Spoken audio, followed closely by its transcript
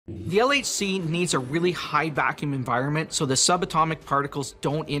The LHC needs a really high vacuum environment so the subatomic particles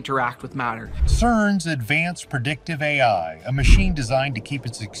don't interact with matter. CERN's Advanced Predictive AI, a machine designed to keep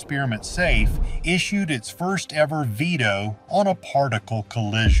its experiments safe, issued its first ever veto on a particle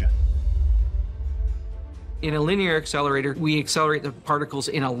collision. In a linear accelerator, we accelerate the particles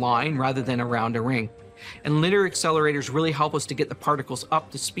in a line rather than around a ring. And linear accelerators really help us to get the particles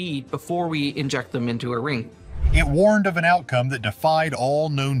up to speed before we inject them into a ring. It warned of an outcome that defied all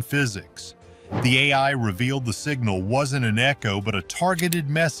known physics. The AI revealed the signal wasn't an echo but a targeted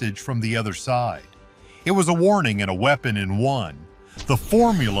message from the other side. It was a warning and a weapon in one, the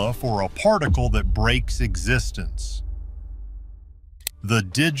formula for a particle that breaks existence. The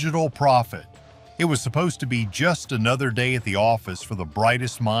digital prophet. It was supposed to be just another day at the office for the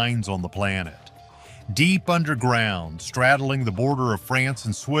brightest minds on the planet. Deep underground, straddling the border of France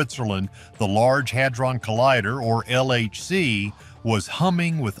and Switzerland, the Large Hadron Collider, or LHC, was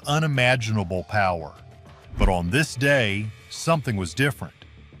humming with unimaginable power. But on this day, something was different.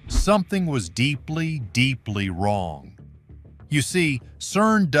 Something was deeply, deeply wrong. You see,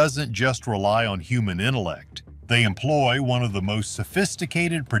 CERN doesn't just rely on human intellect. They employ one of the most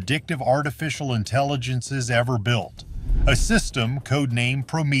sophisticated predictive artificial intelligences ever built, a system codenamed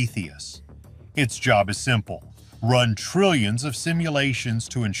Prometheus. Its job is simple: run trillions of simulations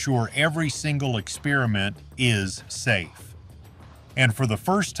to ensure every single experiment is safe. And for the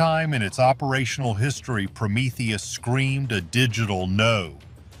first time in its operational history, Prometheus screamed a digital no.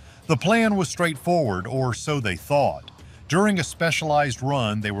 The plan was straightforward, or so they thought. During a specialized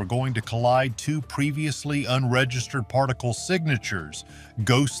run, they were going to collide two previously unregistered particle signatures,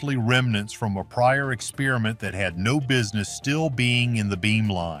 ghostly remnants from a prior experiment that had no business still being in the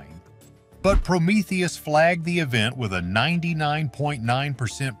beamline. But Prometheus flagged the event with a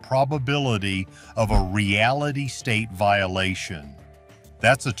 99.9% probability of a reality state violation.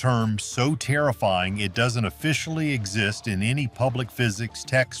 That's a term so terrifying it doesn't officially exist in any public physics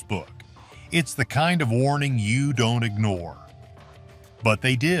textbook. It's the kind of warning you don't ignore. But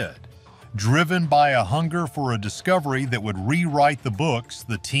they did. Driven by a hunger for a discovery that would rewrite the books,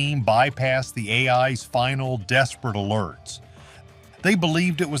 the team bypassed the AI's final desperate alerts. They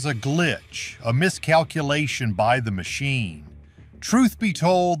believed it was a glitch, a miscalculation by the machine. Truth be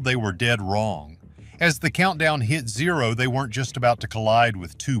told, they were dead wrong. As the countdown hit zero, they weren't just about to collide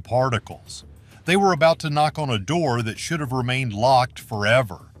with two particles. They were about to knock on a door that should have remained locked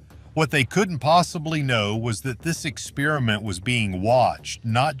forever. What they couldn't possibly know was that this experiment was being watched,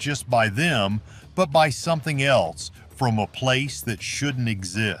 not just by them, but by something else from a place that shouldn't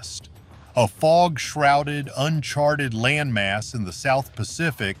exist. A fog-shrouded, uncharted landmass in the South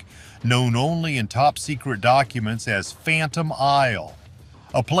Pacific, known only in top-secret documents as Phantom Isle.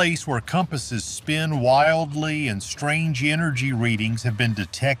 A place where compasses spin wildly and strange energy readings have been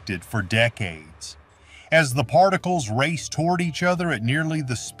detected for decades. As the particles raced toward each other at nearly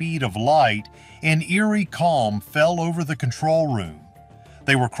the speed of light, an eerie calm fell over the control room.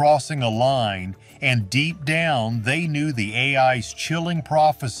 They were crossing a line, and deep down they knew the AI's chilling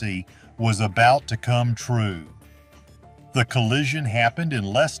prophecy was about to come true. The collision happened in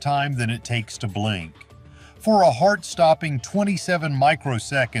less time than it takes to blink. For a heart-stopping 27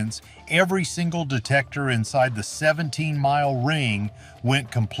 microseconds, every single detector inside the 17-mile ring went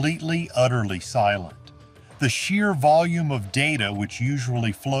completely, utterly silent. The sheer volume of data, which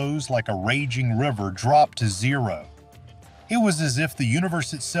usually flows like a raging river, dropped to zero. It was as if the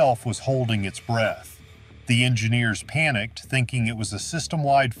universe itself was holding its breath. The engineers panicked, thinking it was a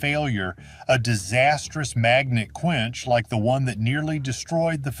system-wide failure, a disastrous magnet quench like the one that nearly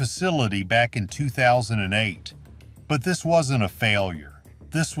destroyed the facility back in 2008. But this wasn't a failure.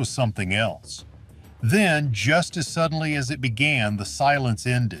 This was something else. Then, just as suddenly as it began, the silence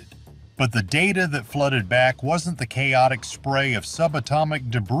ended. But the data that flooded back wasn't the chaotic spray of subatomic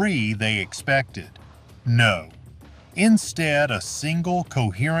debris they expected. No. Instead, a single,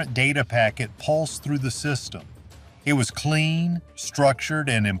 coherent data packet pulsed through the system. It was clean, structured,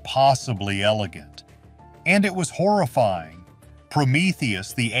 and impossibly elegant. And it was horrifying.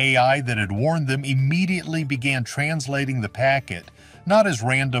 Prometheus, the AI that had warned them, immediately began translating the packet, not as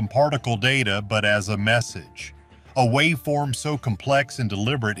random particle data, but as a message. A waveform so complex and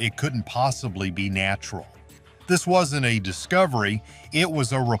deliberate it couldn't possibly be natural. This wasn't a discovery, it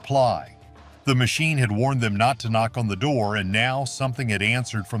was a reply. The machine had warned them not to knock on the door, and now something had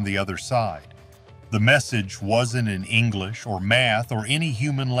answered from the other side. The message wasn't in English or math or any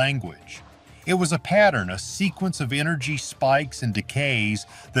human language. It was a pattern, a sequence of energy spikes and decays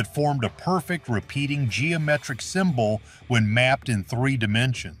that formed a perfect repeating geometric symbol when mapped in 3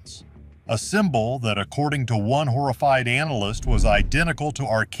 dimensions. a symbol that, according to one horrified analyst, was identical to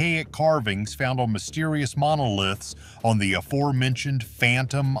archaic carvings found on mysterious monoliths on the aforementioned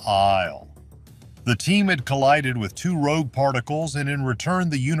Phantom Isle. The team had collided with two rogue particles, and in return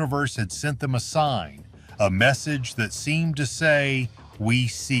the universe had sent them a sign, a message that seemed to say, "We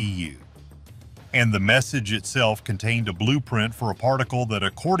see you." And the message itself contained a blueprint for a particle that,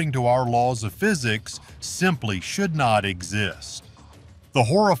 according to our laws of physics, simply should not exist. The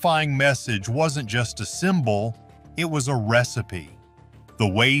horrifying message wasn't just a symbol, it was a recipe. The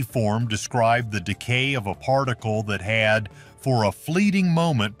waveform described the decay of a particle that had, for a fleeting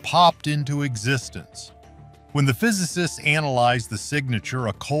moment, popped into existence. When the physicists analyzed the signature,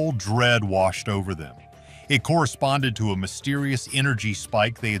 a cold dread washed over them. It corresponded to a mysterious energy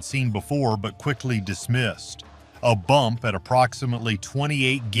spike they had seen before but quickly dismissed. A bump at approximately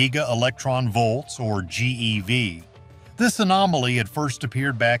 28 giga-electron volts, or GeV. This anomaly had first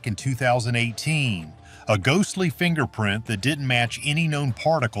appeared back in 2018, a ghostly fingerprint that didn't match any known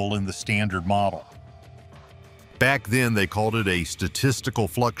particle in the standard model. Back then, they called it a statistical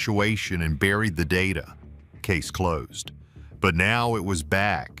fluctuation and buried the data. Case closed. But now it was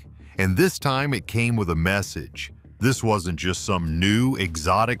back, and this time it came with a message. This wasn't just some new,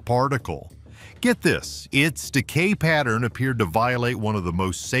 exotic particle. Get this, its decay pattern appeared to violate one of the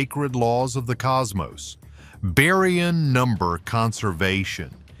most sacred laws of the cosmos: baryon number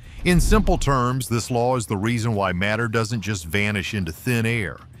conservation. In simple terms, this law is the reason why matter doesn't just vanish into thin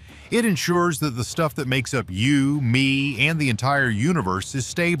air. It ensures that the stuff that makes up you, me, and the entire universe is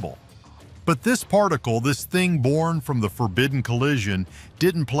stable. But this particle, this thing born from the forbidden collision,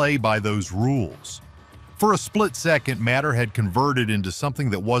 didn't play by those rules. For a split second, matter had converted into something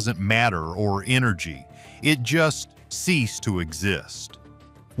that wasn't matter or energy. It just ceased to exist.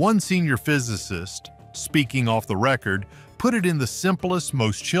 One senior physicist, speaking off the record, put it in the simplest,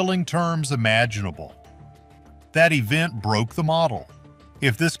 most chilling terms imaginable. That event broke the model.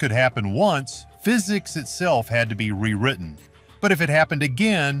 If this could happen once, physics itself had to be rewritten. But if it happened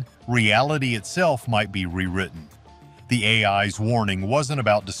again, reality itself might be rewritten. The AI's warning wasn't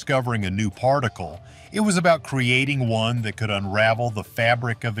about discovering a new particle. It was about creating one that could unravel the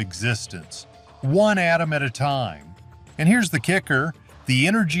fabric of existence, one atom at a time. And here's the kicker: the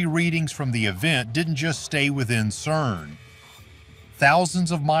energy readings from the event didn't just stay within CERN. Thousands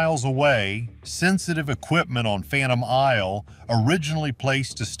of miles away, sensitive equipment on Phantom Isle, originally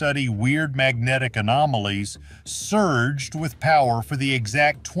placed to study weird magnetic anomalies, surged with power for the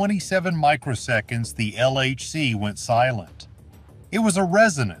exact 27 microseconds the LHC went silent. It was a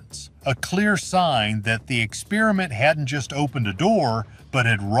resonance, a clear sign that the experiment hadn't just opened a door, but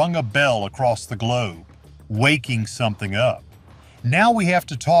had rung a bell across the globe, waking something up. Now we have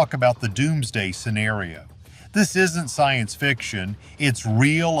to talk about the doomsday scenario. This isn't science fiction, it's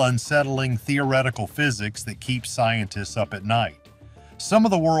real, unsettling theoretical physics that keeps scientists up at night. Some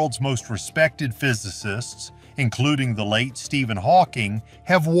of the world's most respected physicists, including the late Stephen Hawking,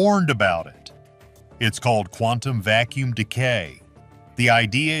 have warned about it. It's called quantum vacuum decay. The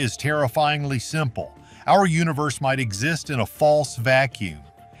idea is terrifyingly simple. Our universe might exist in a false vacuum.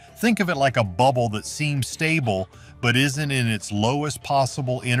 Think of it like a bubble that seems stable but isn't in its lowest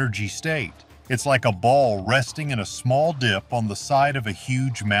possible energy state. It's like a ball resting in a small dip on the side of a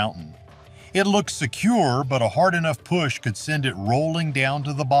huge mountain. It looks secure, but a hard enough push could send it rolling down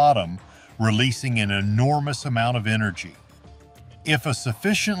to the bottom, releasing an enormous amount of energy. If a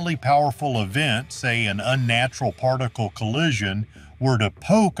sufficiently powerful event, say an unnatural particle collision, were to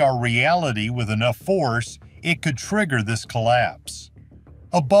poke our reality with enough force, it could trigger this collapse.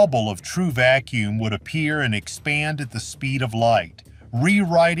 A bubble of true vacuum would appear and expand at the speed of light,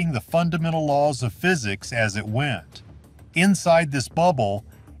 rewriting the fundamental laws of physics as it went. Inside this bubble,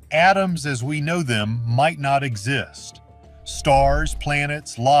 atoms as we know them might not exist. Stars,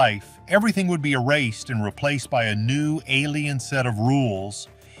 planets, life, everything would be erased and replaced by a new alien set of rules.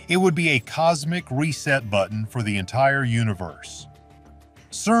 It would be a cosmic reset button for the entire universe.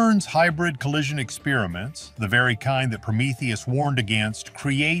 CERN's hybrid collision experiments, the very kind that Prometheus warned against,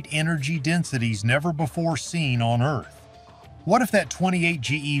 create energy densities never before seen on Earth. What if that 28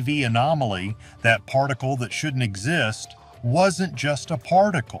 GeV anomaly, that particle that shouldn't exist, wasn't just a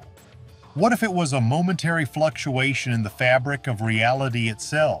particle? What if it was a momentary fluctuation in the fabric of reality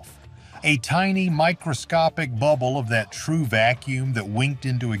itself? A tiny microscopic bubble of that true vacuum that winked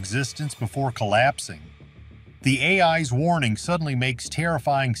into existence before collapsing? The AI's warning suddenly makes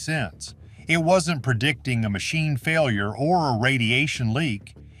terrifying sense. It wasn't predicting a machine failure or a radiation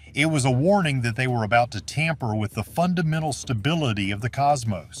leak. It was a warning that they were about to tamper with the fundamental stability of the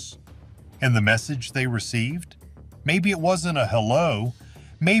cosmos. And the message they received? Maybe it wasn't a hello,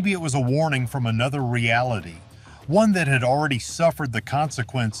 Maybe it was a warning from another reality, one that had already suffered the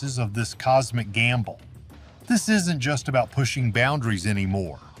consequences of this cosmic gamble. This isn't just about pushing boundaries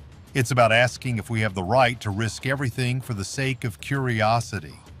anymore. It's about asking if we have the right to risk everything for the sake of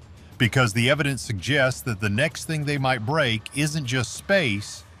curiosity. Because the evidence suggests that the next thing they might break isn't just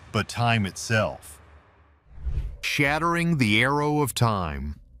space, but time itself. Shattering the arrow of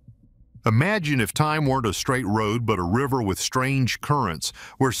time. Imagine if time weren't a straight road but a river with strange currents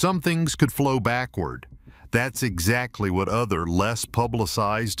where some things could flow backward. That's exactly what other, less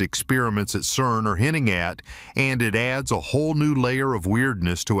publicized experiments at CERN are hinting at, and it adds a whole new layer of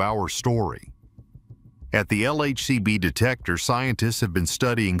weirdness to our story. At the LHCb detector, scientists have been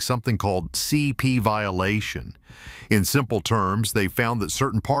studying something called CP violation. In simple terms, they found that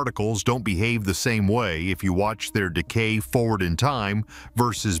certain particles don't behave the same way if you watch their decay forward in time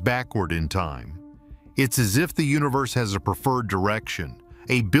versus backward in time. It's as if the universe has a preferred direction,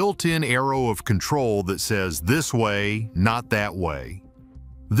 a built-in arrow of control that says this way, not that way.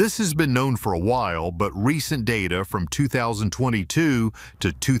 This has been known for a while, but recent data from 2022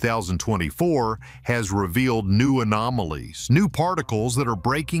 to 2024 has revealed new anomalies, new particles that are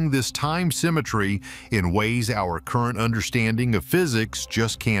breaking this time symmetry in ways our current understanding of physics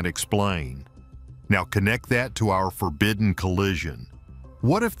just can't explain. Now connect that to our forbidden collision.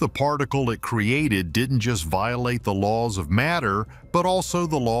 What if the particle it created didn't just violate the laws of matter, but also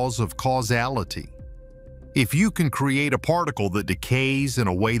the laws of causality? If you can create a particle that decays in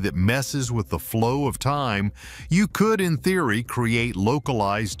a way that messes with the flow of time, you could, in theory, create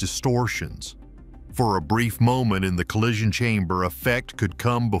localized distortions. For a brief moment in the collision chamber, effect could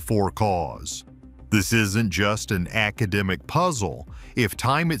come before cause. This isn't just an academic puzzle. If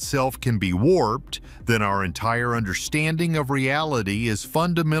time itself can be warped, then our entire understanding of reality is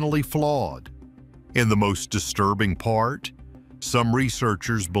fundamentally flawed. And the most disturbing part? Some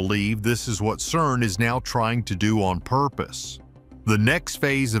researchers believe this is what CERN is now trying to do on purpose. The next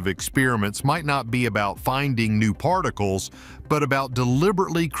phase of experiments might not be about finding new particles, but about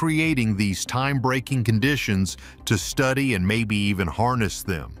deliberately creating these time-breaking conditions to study and maybe even harness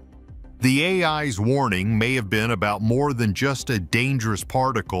them. The AI's warning may have been about more than just a dangerous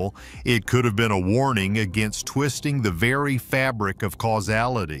particle. It could have been a warning against twisting the very fabric of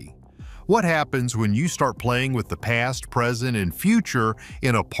causality. What happens when you start playing with the past, present, and future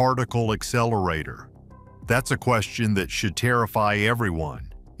in a particle accelerator? That's a question that should terrify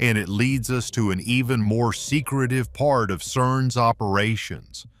everyone, and it leads us to an even more secretive part of CERN's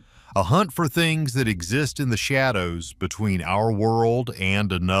operations, a hunt for things that exist in the shadows between our world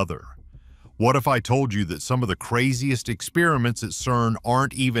and another. What if I told you that some of the craziest experiments at CERN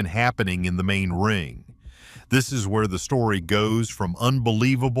aren't even happening in the main ring? This is where the story goes from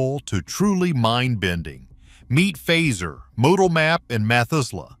unbelievable to truly mind-bending. Meet Phaser, Modal Map, and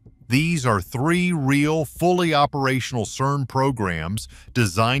Methuselah. These are three real, fully operational CERN programs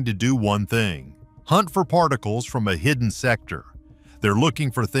designed to do one thing: hunt for particles from a hidden sector. They're looking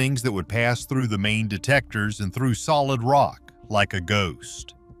for things that would pass through the main detectors and through solid rock, like a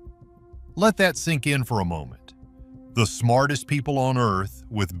ghost. Let that sink in for a moment. The smartest people on Earth,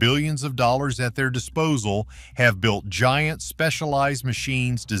 with billions of dollars at their disposal, have built giant specialized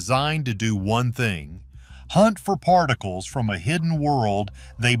machines designed to do one thing: hunt for particles from a hidden world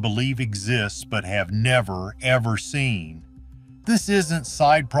they believe exists but have never, ever seen. This isn't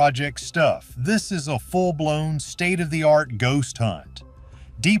side project stuff. This is a full-blown, state-of-the-art ghost hunt.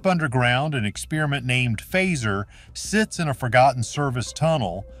 Deep underground, an experiment named Phaser sits in a forgotten service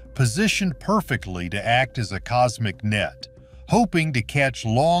tunnel, positioned perfectly to act as a cosmic net, hoping to catch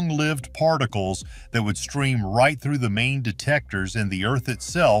long-lived particles that would stream right through the main detectors and the Earth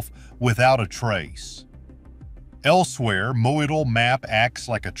itself without a trace. Elsewhere, Modal Map acts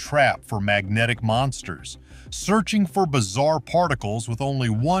like a trap for magnetic monsters, searching for bizarre particles with only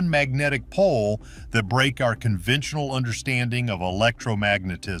one magnetic pole that break our conventional understanding of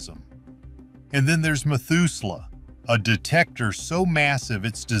electromagnetism. And then there's Methuselah, a detector so massive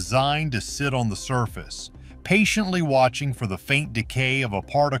it's designed to sit on the surface, patiently watching for the faint decay of a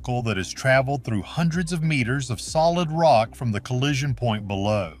particle that has traveled through hundreds of meters of solid rock from the collision point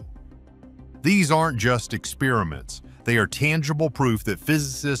below. These aren't just experiments. They are tangible proof that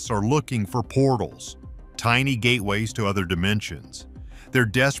physicists are looking for portals, tiny gateways to other dimensions. They're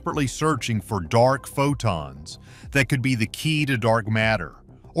desperately searching for dark photons that could be the key to dark matter,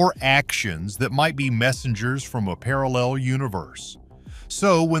 or actions that might be messengers from a parallel universe.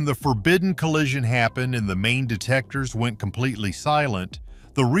 So when the forbidden collision happened and the main detectors went completely silent,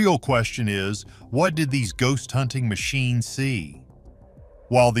 the real question is, what did these ghost hunting machines see?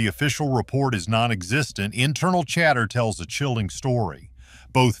 While the official report is non-existent, internal chatter tells a chilling story.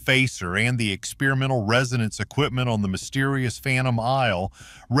 Both Facer and the experimental resonance equipment on the mysterious Phantom Isle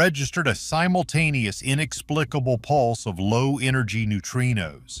registered a simultaneous inexplicable pulse of low-energy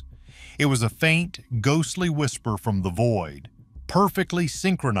neutrinos. It was a faint, ghostly whisper from the void, perfectly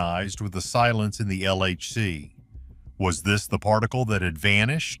synchronized with the silence in the LHC. Was this the particle that had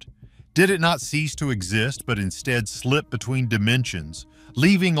vanished? Did it not cease to exist, but instead slip between dimensions,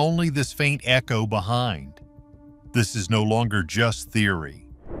 leaving only this faint echo behind? This is no longer just theory.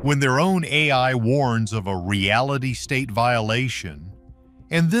 When their own AI warns of a reality state violation,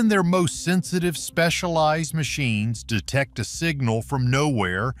 and then their most sensitive specialized machines detect a signal from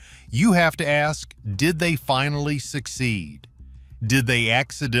nowhere, you have to ask, did they finally succeed? Did they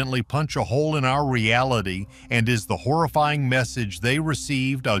accidentally punch a hole in our reality, and is the horrifying message they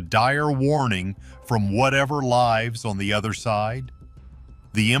received a dire warning from whatever lives on the other side?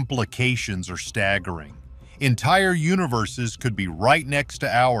 The implications are staggering. Entire universes could be right next to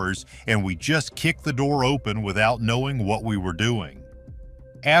ours, and we just kicked the door open without knowing what we were doing.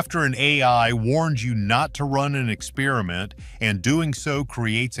 After an AI warns you not to run an experiment, and doing so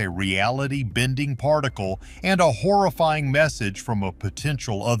creates a reality-bending particle and a horrifying message from a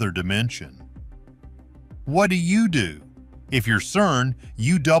potential other dimension. What do? If you're CERN,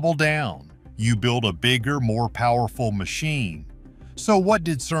 you double down. You build a bigger, more powerful machine. So what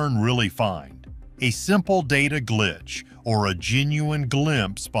did CERN really find? A simple data glitch, or a genuine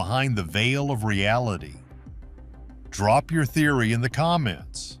glimpse behind the veil of reality? Drop your theory in the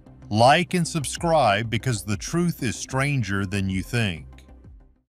comments. Like and subscribe because the truth is stranger than you think.